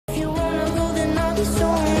be so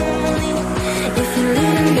lonely. If you're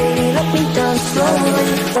leaving, baby, let me down slowly.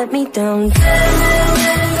 Let me down. Let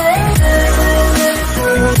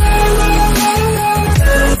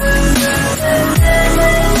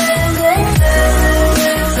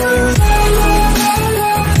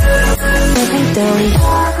me down.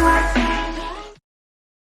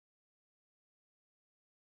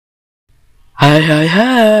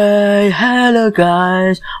 Hi, hello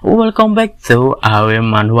guys, welcome back to our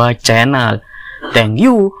Manhua channel. Thank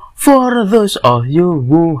you for those of you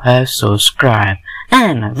who have subscribed,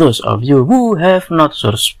 and those of you who have not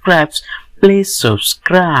subscribed, please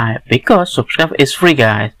subscribe because subscribe is free,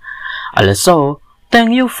 guys. Also,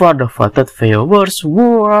 thank you for the voted viewers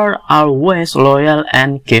who are always loyal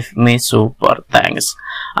and give me support. Thanks.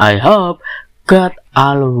 I hope God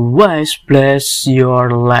always bless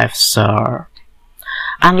your life, sir.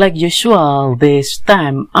 Unlike usual, this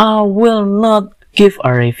time I will not give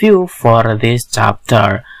a review for this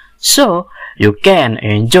chapter, so you can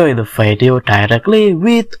enjoy the video directly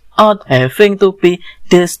without having to be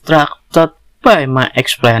distracted by my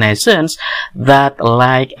explanations that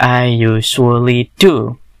like I usually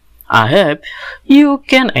do. I hope you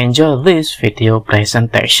can enjoy these video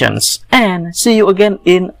presentations and see you again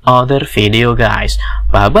in other video, guys.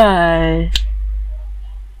 Bye bye.